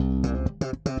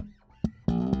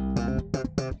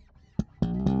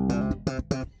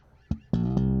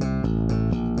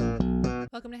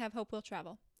Welcome to Have Hope Will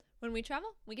Travel. When we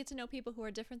travel, we get to know people who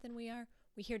are different than we are,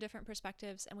 we hear different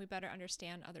perspectives, and we better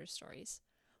understand others' stories.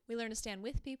 We learn to stand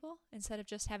with people instead of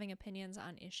just having opinions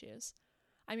on issues.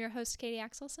 I'm your host, Katie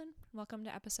Axelson. Welcome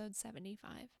to episode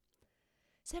 75.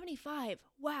 75!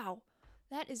 Wow!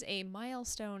 That is a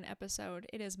milestone episode.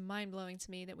 It is mind-blowing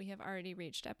to me that we have already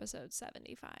reached episode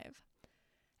 75.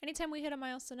 Anytime we hit a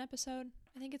milestone episode,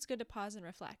 I think it's good to pause and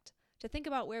reflect, to think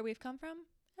about where we've come from,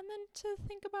 and then to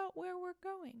think about where we're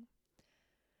going.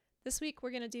 This week,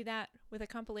 we're going to do that with a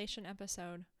compilation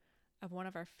episode of one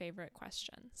of our favorite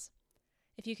questions.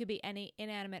 If you could be any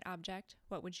inanimate object,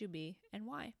 what would you be and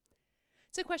why?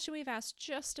 It's a question we've asked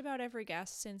just about every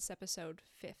guest since episode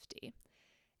 50.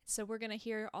 So we're going to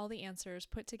hear all the answers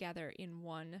put together in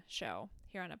one show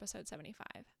here on episode 75.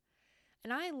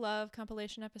 And I love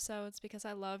compilation episodes because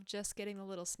I love just getting a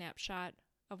little snapshot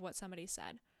of what somebody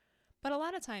said. But a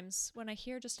lot of times when I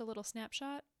hear just a little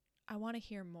snapshot, I want to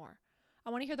hear more.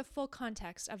 I want to hear the full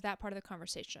context of that part of the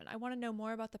conversation. I want to know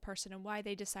more about the person and why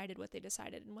they decided what they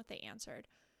decided and what they answered.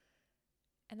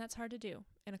 And that's hard to do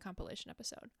in a compilation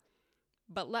episode.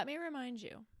 But let me remind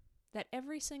you that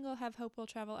every single Have Hope Will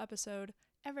Travel episode,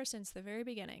 ever since the very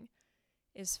beginning,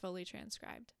 is fully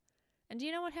transcribed. And do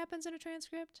you know what happens in a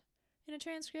transcript? In a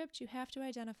transcript, you have to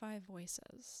identify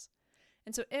voices.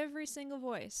 And so every single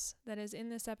voice that is in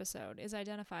this episode is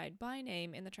identified by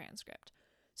name in the transcript.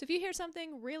 So if you hear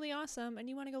something really awesome and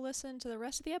you want to go listen to the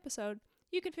rest of the episode,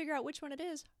 you can figure out which one it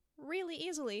is really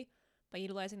easily by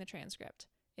utilizing the transcript.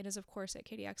 It is, of course, at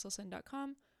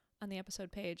katieaxelson.com on the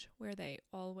episode page where they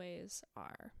always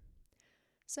are.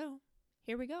 So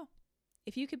here we go.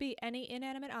 If you could be any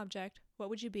inanimate object,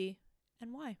 what would you be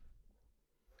and why?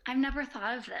 I've never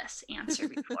thought of this answer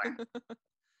before.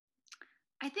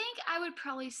 I think I would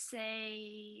probably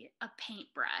say a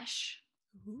paintbrush.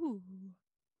 Ooh.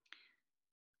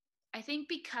 I think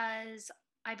because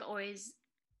I've always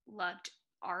loved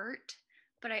art,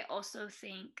 but I also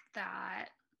think that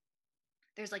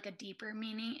there's like a deeper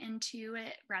meaning into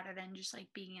it rather than just like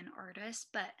being an artist.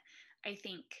 But I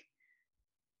think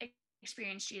I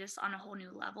experience Jesus on a whole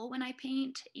new level when I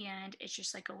paint, and it's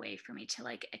just like a way for me to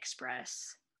like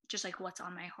express just like what's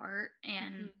on my heart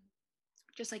and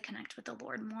just like connect with the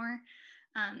Lord more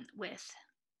with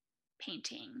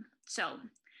painting. So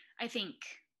I think,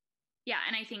 yeah,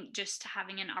 and I think just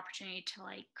having an opportunity to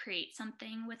like create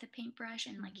something with a paintbrush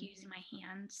and like using my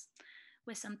hands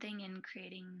with something and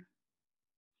creating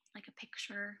like a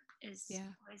picture is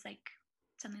always like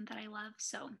something that I love.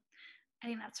 So I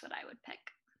think that's what I would pick.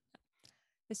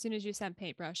 As soon as you said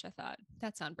paintbrush, I thought,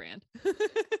 that's on brand.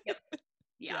 Yep.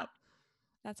 Yeah. Yep.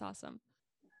 That's awesome.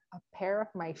 A pair of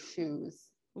my shoes.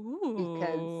 Ooh.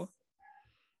 Because,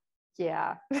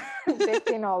 yeah, they've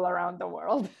been all around the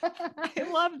world. I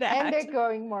love that. And they're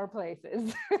going more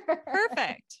places.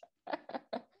 Perfect.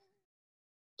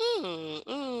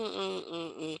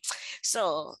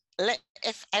 So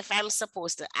if I'm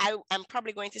supposed to, I'm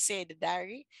probably going to say the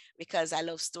diary because I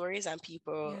love stories and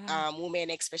people,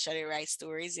 women especially write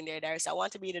stories in their diary. So I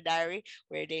want to be the diary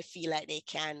where they feel like they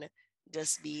can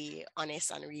just be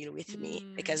honest and real with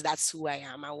me because that's who I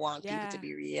am. I want people to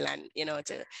be real and,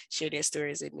 to share their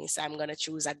stories with me. So I'm going to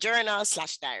choose a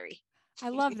journal/diary. I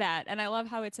love that. And I love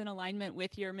how it's in alignment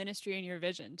with your ministry and your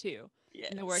vision too. Yes.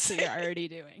 And the work that you're already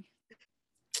doing.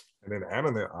 And then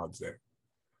animate object.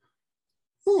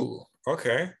 Ooh,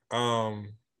 okay.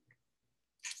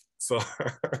 So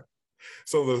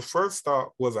the first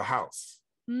thought was a house.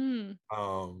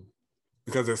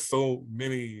 Because there's so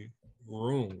many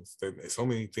rooms, there's so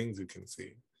many things you can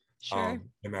see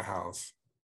in the house.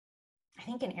 I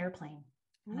think an airplane.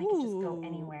 And I could just go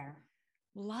anywhere.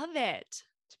 Love it.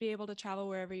 To be able to travel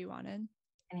wherever you wanted.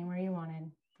 Anywhere you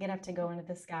wanted. Get up to go into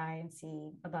the sky and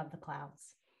see above the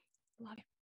clouds. Love it.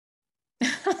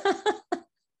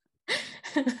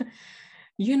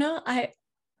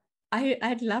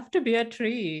 I'd love to be a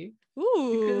tree.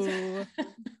 Ooh.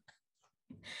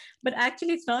 But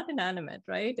actually it's not inanimate,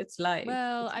 right? It's live.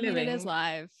 Well, it's I mean, it is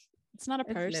live. It's not a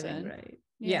person. Living, right?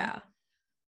 Yeah.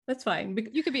 That's fine.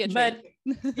 You could be a tree. But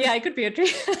yeah, I could be a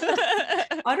tree.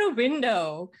 Or a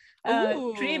window.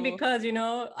 Tree because,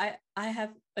 I have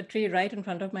a tree right in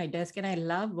front of my desk and I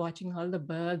love watching all the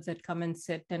birds that come and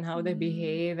sit and how they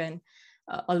behave and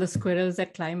all the squirrels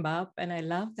that climb up. And I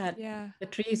love that the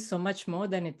tree is so much more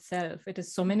than itself. It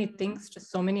is so many things to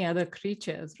so many other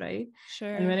creatures, right?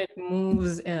 Sure. And when it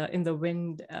moves in the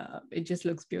wind, it just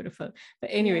looks beautiful. But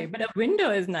anyway, but a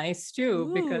window is nice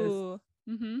too because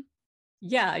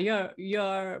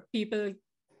your people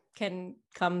can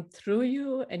come through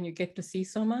you and you get to see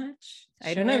so much.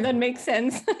 I don't know if that makes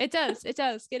sense. It does.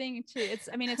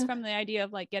 It's from the idea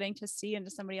of like getting to see into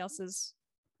somebody else's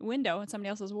window and somebody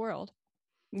else's world.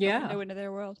 Yeah. Window into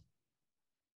their world.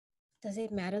 Does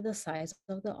it matter the size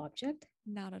of the object?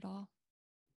 Not at all.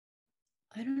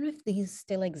 I don't know if these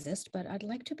still exist, but I'd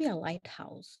like to be a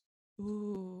lighthouse.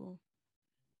 Ooh.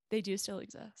 They do still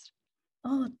exist.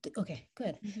 Oh, okay,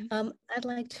 good. Mm-hmm. I'd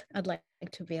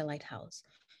like to be a lighthouse.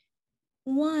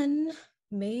 One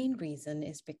main reason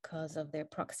is because of their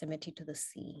proximity to the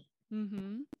sea.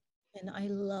 Mm-hmm. And I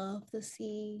love the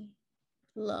sea.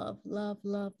 Love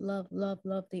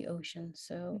the ocean.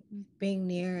 So being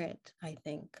near it, I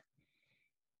think,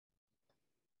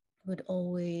 would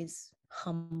always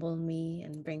humble me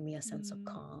and bring me a sense of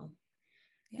calm.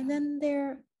 Yeah. And then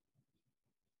they're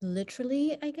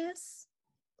literally, I guess,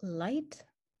 light.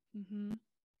 Mm-hmm.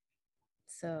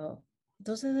 So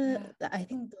those are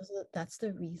that's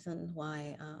the reason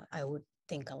why I would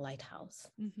think a lighthouse.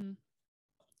 Mm-hmm.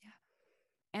 Yeah.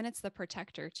 And it's the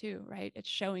protector too, right? It's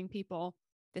showing people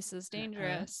this is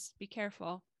dangerous, be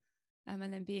careful. And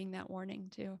then being that warning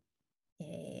too.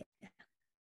 Yeah.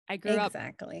 I grew up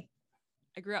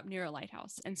near a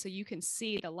lighthouse. And so you can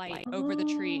see the light over the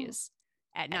trees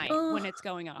at night when it's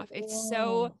going off.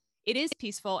 It is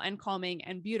peaceful and calming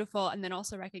and beautiful. And then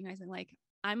also recognizing like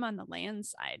I'm on the land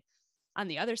side, on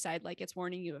the other side, like it's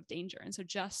warning you of danger. And so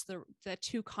just the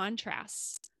two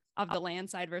contrasts of the land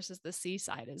side versus the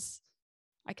seaside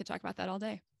I could talk about that all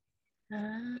day.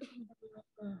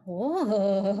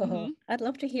 I'd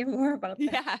love to hear more about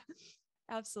that. Yeah,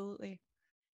 absolutely.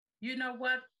 You know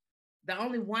what? The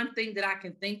only one thing that I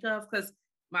can think of, because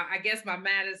I guess my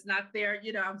mat is not there,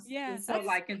 I'm so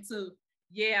like into,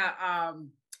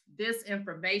 this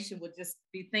information would just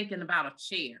be thinking about a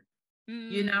chair,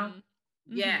 Mm-hmm.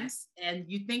 Yes. And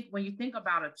when you think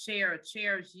about a chair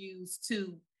is used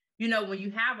to, when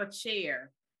you have a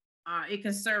chair, it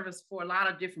can serve us for a lot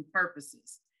of different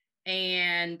purposes.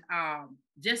 And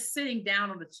just sitting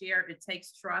down on the chair, it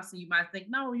takes trust. And you might think,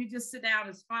 no, you just sit down,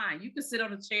 it's fine. You can sit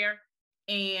on a chair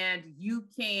and you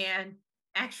can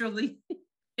actually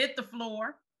hit the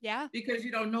floor. Yeah. Because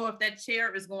you don't know if that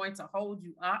chair is going to hold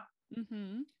you up,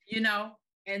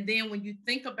 And then when you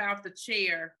think about the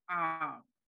chair,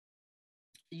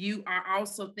 you are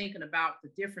also thinking about the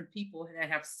different people that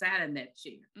have sat in that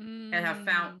chair and have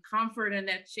found comfort in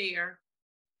that chair,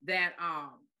 that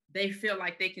they feel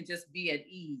like they can just be at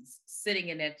ease sitting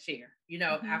in that chair,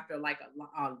 after like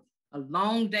a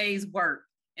long day's work,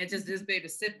 and just be able to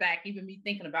sit back. Even me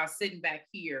thinking about sitting back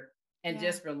here and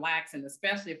just relaxing,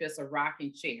 especially if it's a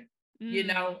rocking chair,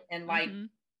 and like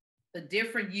the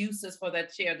different uses for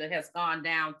that chair that has gone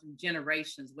down through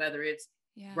generations, whether it's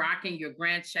rocking your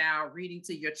grandchild, reading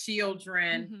to your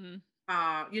children,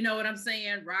 you know what I'm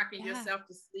saying? Rocking yourself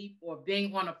to sleep, or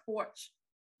being on a porch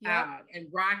and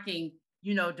rocking,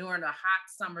 during a hot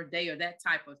summer day or that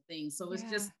type of thing. So it's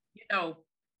just,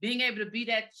 being able to be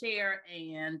that chair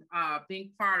and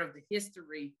being part of the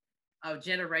history of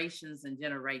generations and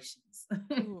generations.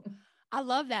 Ooh, I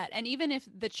love that. And even if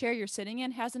the chair you're sitting in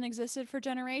hasn't existed for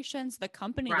generations, the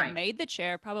company that made the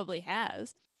chair probably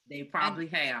has. They probably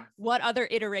have. What other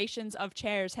iterations of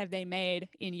chairs have they made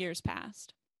in years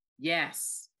past?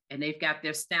 Yes. And they've got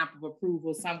their stamp of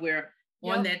approval somewhere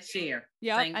on that chair.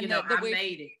 Yeah. Saying, I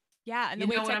made it. Yeah. And the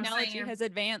way technology has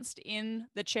advanced in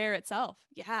the chair itself.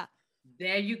 Yeah.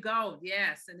 There you go.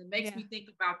 Yes. And it makes me think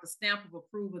about the stamp of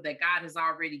approval that God has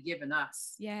already given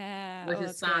us. Yeah. With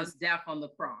his son's death on the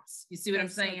cross. You see what I'm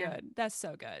saying? So good. That's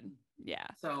so good. Yeah.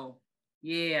 So,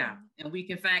 yeah. And we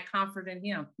can find comfort in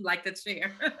him, like the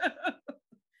chair.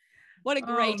 What a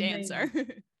great answer.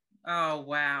 Oh,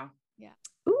 wow. Yeah.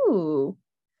 Ooh.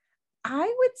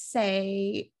 I would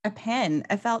say a pen,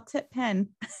 a felt tip pen.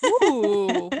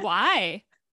 Ooh, why?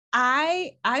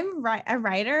 I'm a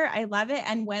writer. I love it.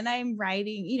 And when I'm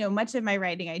writing, much of my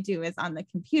writing I do is on the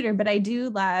computer, but I do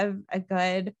love a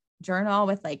good journal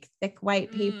with like thick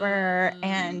white paper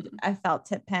and a felt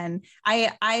tip pen.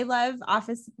 I love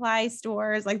office supply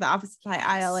stores, like the office supply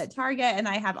aisle at Target. And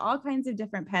I have all kinds of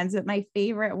different pens, but my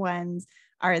favorite ones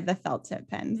are the felt tip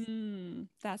pens.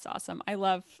 That's awesome. I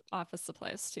love office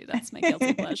supplies too. That's my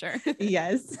guilty pleasure.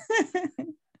 Yes.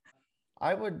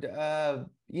 I would, I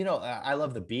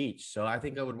love the beach. So I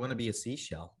think I would want to be a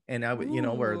seashell, and I would,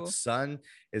 where the sun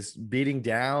is beating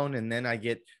down and then I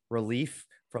get relief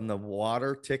from the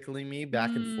water tickling me back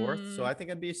and forth. So I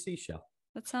think I'd be a seashell.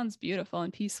 That sounds beautiful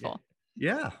and peaceful.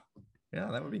 Yeah.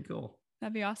 Yeah. That would be cool.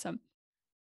 That'd be awesome.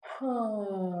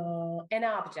 Oh, an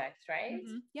object, right?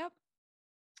 Yep.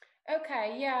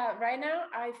 Okay, yeah. Right now,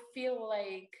 I feel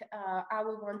like I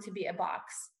would want to be a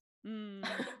box,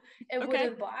 a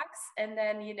wooden box, and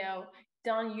then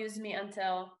don't use me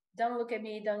until, don't look at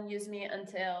me, don't use me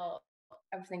until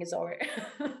everything is over.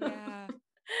 Yeah.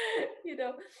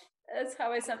 That's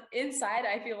how inside.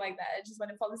 I feel like that. I just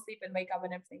want to fall asleep and wake up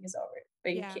when everything is over,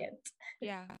 but you can't.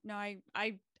 Yeah. No,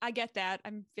 I get that.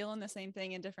 I'm feeling the same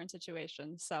thing in different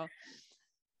situations. So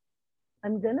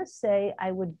I'm gonna say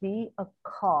I would be a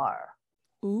car.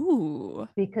 Ooh.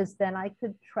 Because then I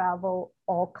could travel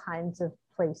all kinds of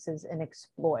places and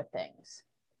explore things.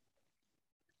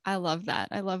 I love that.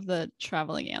 I love the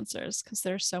traveling answers because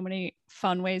there's so many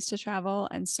fun ways to travel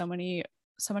and so much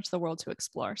of the world to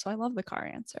explore. So I love the car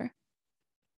answer.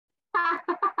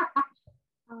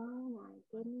 Oh my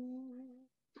goodness.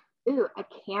 Ooh, a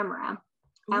camera.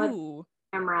 Ooh.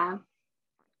 Camera.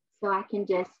 So I can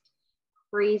just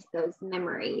freeze those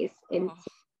memories into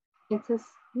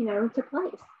to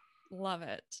place. Love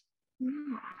it. Yeah.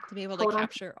 To be able to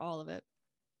capture all of it.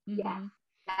 Yeah.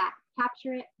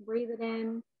 Capture it, breathe it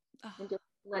in, and just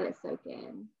let it soak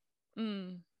in.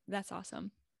 That's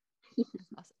awesome.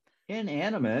 Awesome.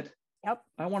 Inanimate. Yep.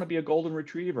 I want to be a golden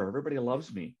retriever. Everybody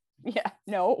loves me. Yeah.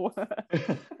 No.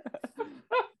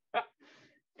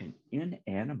 An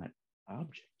inanimate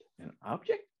object. An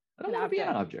object? I don't want to be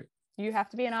an object. You have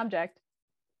to be an object.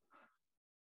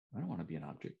 I don't want to be an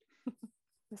object.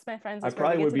 This, my friends, I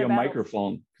probably would be a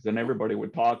microphone because then everybody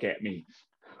would talk at me.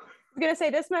 I'm going to say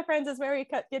this, my friends, is where we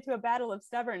get to a battle of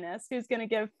stubbornness. Who's going to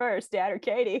give first, Dad or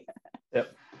Katie?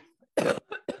 Yep.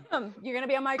 You're going to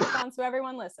be a microphone so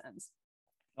everyone listens.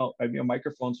 Oh, I'd be a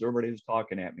microphone so everybody's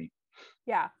talking at me.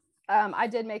 Yeah. I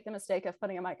did make the mistake of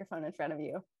putting a microphone in front of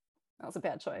you. That was a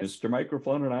bad choice. Mr.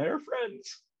 Microphone and I are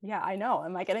friends. Yeah, I know.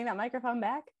 Am I getting that microphone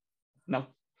back? No.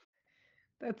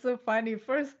 That's so funny.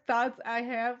 First thoughts I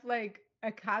have like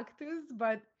a cactus,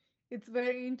 but it's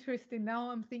very interesting.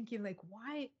 Now I'm thinking like,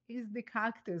 why is the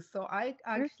cactus? So I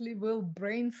actually will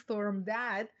brainstorm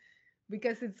that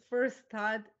because it's first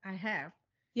thought I have.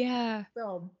 Yeah.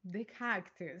 So the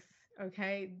cactus,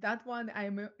 okay, that one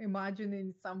I'm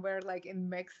imagining somewhere like in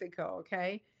Mexico,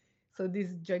 okay? So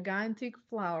this gigantic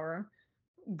flower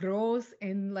grows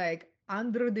in like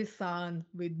under the sun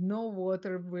with no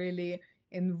water really,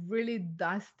 in really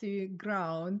dusty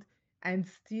ground and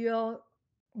still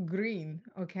green,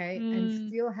 okay, and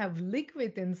still have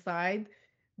liquid inside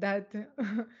that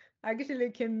actually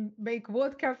can make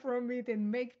vodka from it and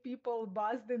make people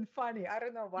buzzed and funny. I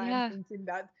don't know why I'm thinking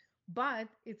that, but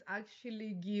it's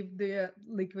actually give the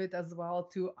liquid as well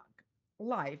to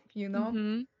life,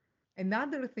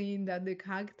 Another thing that the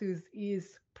cactus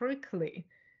is prickly,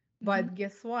 but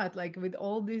guess what? Like with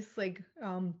all this like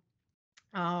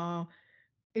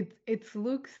it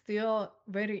looks still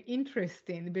very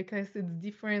interesting because it's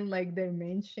different like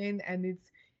dimension and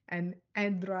it's and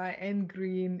dry and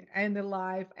green and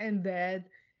alive and dead.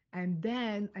 And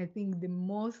then I think the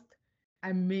most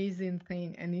amazing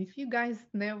thing, and if you guys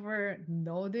never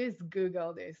know this,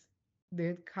 Google this,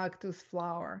 the cactus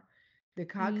flower. The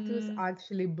cactus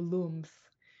actually blooms,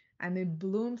 and it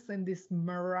blooms in this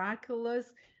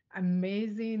miraculous,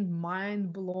 amazing,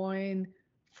 mind-blowing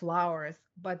flowers,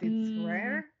 but it's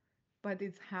rare, but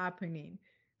it's happening.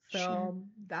 So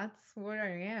that's where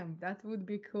I am. That would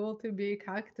be cool to be a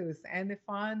cactus and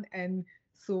fun and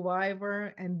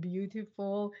survivor and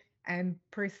beautiful and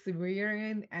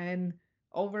persevering and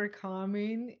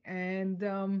overcoming and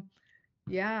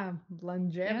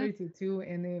longevity too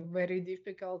in a very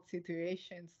difficult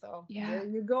situation. So there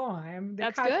you go. I am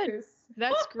the cactus. Good.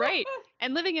 That's great.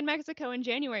 And living in Mexico in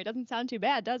January doesn't sound too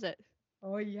bad, does it?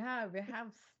 Oh yeah, we have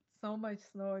so much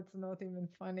snow. It's not even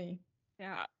funny.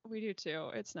 Yeah, we do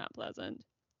too. It's not pleasant.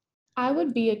 I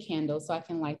would be a candle so I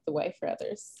can light the way for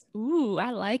others. Ooh, I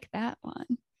like that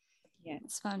one. Yeah,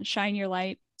 it's fun. Shine your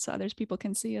light so others people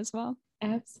can see as well.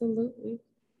 Absolutely.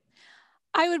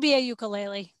 I would be a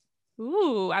ukulele.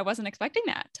 Ooh, I wasn't expecting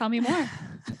that. Tell me more.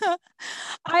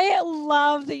 I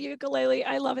love the ukulele.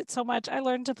 I love it so much. I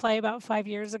learned to play about 5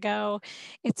 years ago.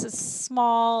 It's a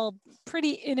small,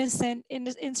 pretty innocent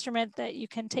instrument that you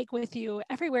can take with you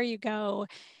everywhere you go.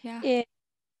 Yeah. It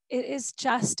is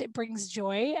just, it brings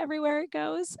joy everywhere it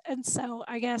goes. And so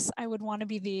I guess I would want to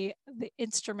be the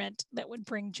instrument that would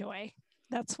bring joy.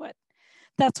 That's what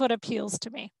appeals to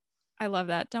me. I love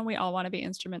that. Don't we all want to be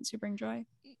instruments who bring joy?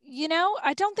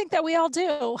 I don't think that we all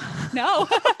do. No.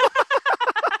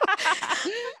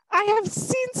 I have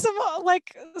seen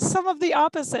some of the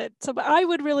opposite. So I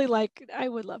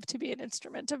would love to be an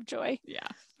instrument of joy. Yeah.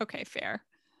 Okay. Fair.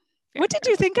 What did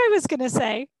you think I was going to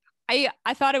say?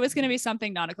 I thought it was going to be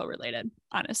something nautical related,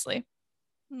 honestly.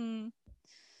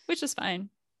 Which which is fine.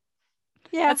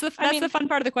 Yeah, that's the fun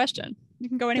part of the question. You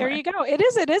can go anywhere. There you go. It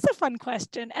is a fun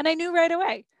question, and I knew right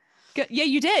away. Good. Yeah,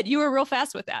 you did. You were real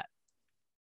fast with that.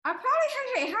 I probably,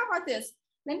 hey, how about this?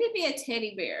 Let me be a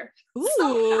teddy bear.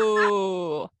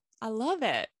 Ooh, I love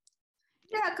it.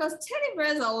 Yeah, because teddy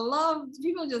bears are loved.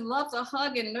 People just love to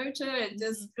hug and nurture, and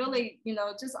just really,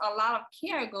 just a lot of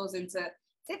care goes into it.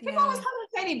 People always hug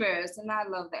teddy bears, and I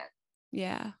love that.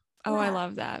 Yeah. Oh, I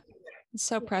love that. It's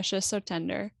so precious, so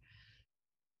tender.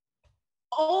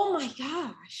 Oh my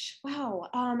gosh. Wow.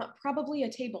 Probably a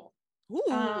table.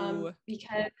 Ooh.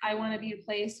 Because I want to be a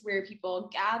place where people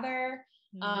gather,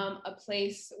 a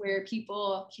place where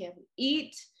people can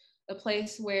eat, a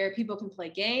place where people can play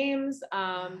games,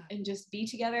 and just be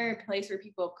together, a place where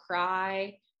people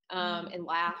cry and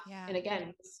laugh. Yeah. And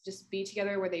again, just be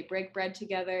together where they break bread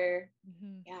together.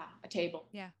 Yeah, a table.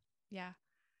 Yeah.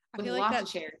 I With feel lots like of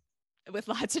chairs. With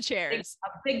lots of chairs. A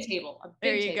big table.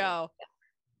 There you go. Yeah.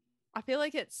 I feel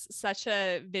like it's such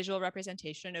a visual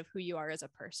representation of who you are as a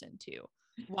person too.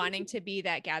 Wanting to be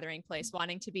that gathering place,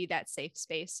 wanting to be that safe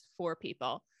space for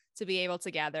people to be able to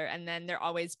gather, and then there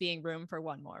always being room for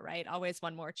one more, right? Always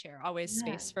one more chair, always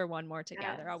space for one more to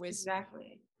gather, always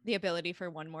the ability for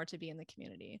one more to be in the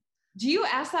community. Do you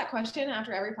ask that question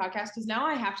after every podcast? Because now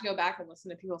I have to go back and listen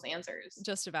to people's answers.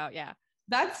 Just about, yeah.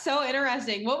 That's so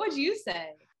interesting. What would you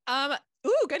say?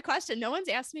 Ooh, good question. No one's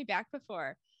asked me back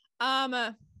before.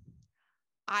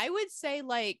 I would say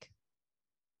like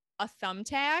a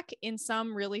thumbtack in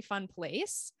some really fun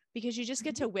place, because you just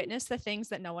get to witness the things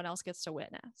that no one else gets to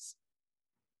witness.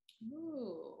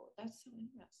 Ooh, that's so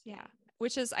interesting. Yeah.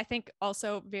 Which is, I think,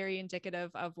 also very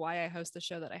indicative of why I host the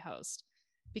show that I host,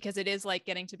 because it is like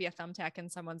getting to be a thumbtack in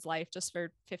someone's life just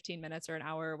for 15 minutes or an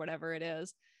hour or whatever it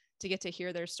is, to get to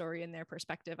hear their story and their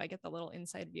perspective. I get the little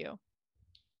inside view.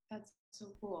 That's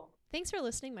so cool. Thanks for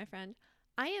listening, my friend.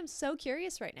 I am so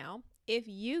curious right now. If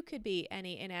you could be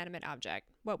any inanimate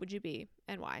object, what would you be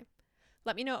and why?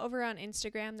 Let me know over on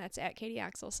Instagram. That's at Katie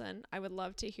Axelson. I would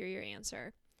love to hear your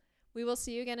answer. We will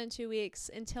see you again in 2 weeks.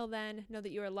 Until then, know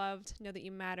that you are loved, know that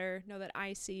you matter, know that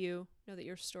I see you, know that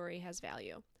your story has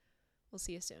value. We'll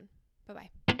see you soon. Bye-bye.